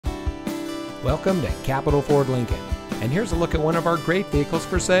Welcome to Capitol Ford Lincoln, and here's a look at one of our great vehicles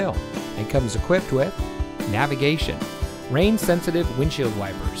for sale. It comes equipped with navigation, rain-sensitive windshield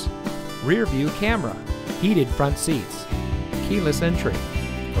wipers, rear view camera, heated front seats, keyless entry,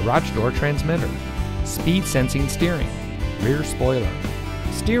 garage door transmitter, speed sensing steering, rear spoiler,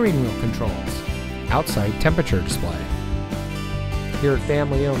 steering wheel controls, outside temperature display. Here at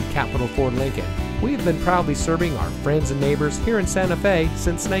family-owned Capitol Ford Lincoln, we have been proudly serving our friends and neighbors here in Santa Fe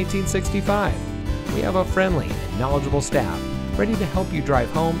since 1965. We have a friendly and knowledgeable staff ready to help you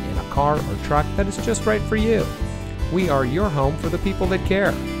drive home in a car or truck that is just right for you. We are your home for the people that care,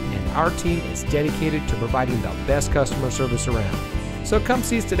 and our team is dedicated to providing the best customer service around. So come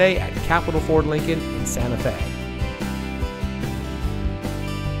see us today at Capitol Ford Lincoln in Santa Fe.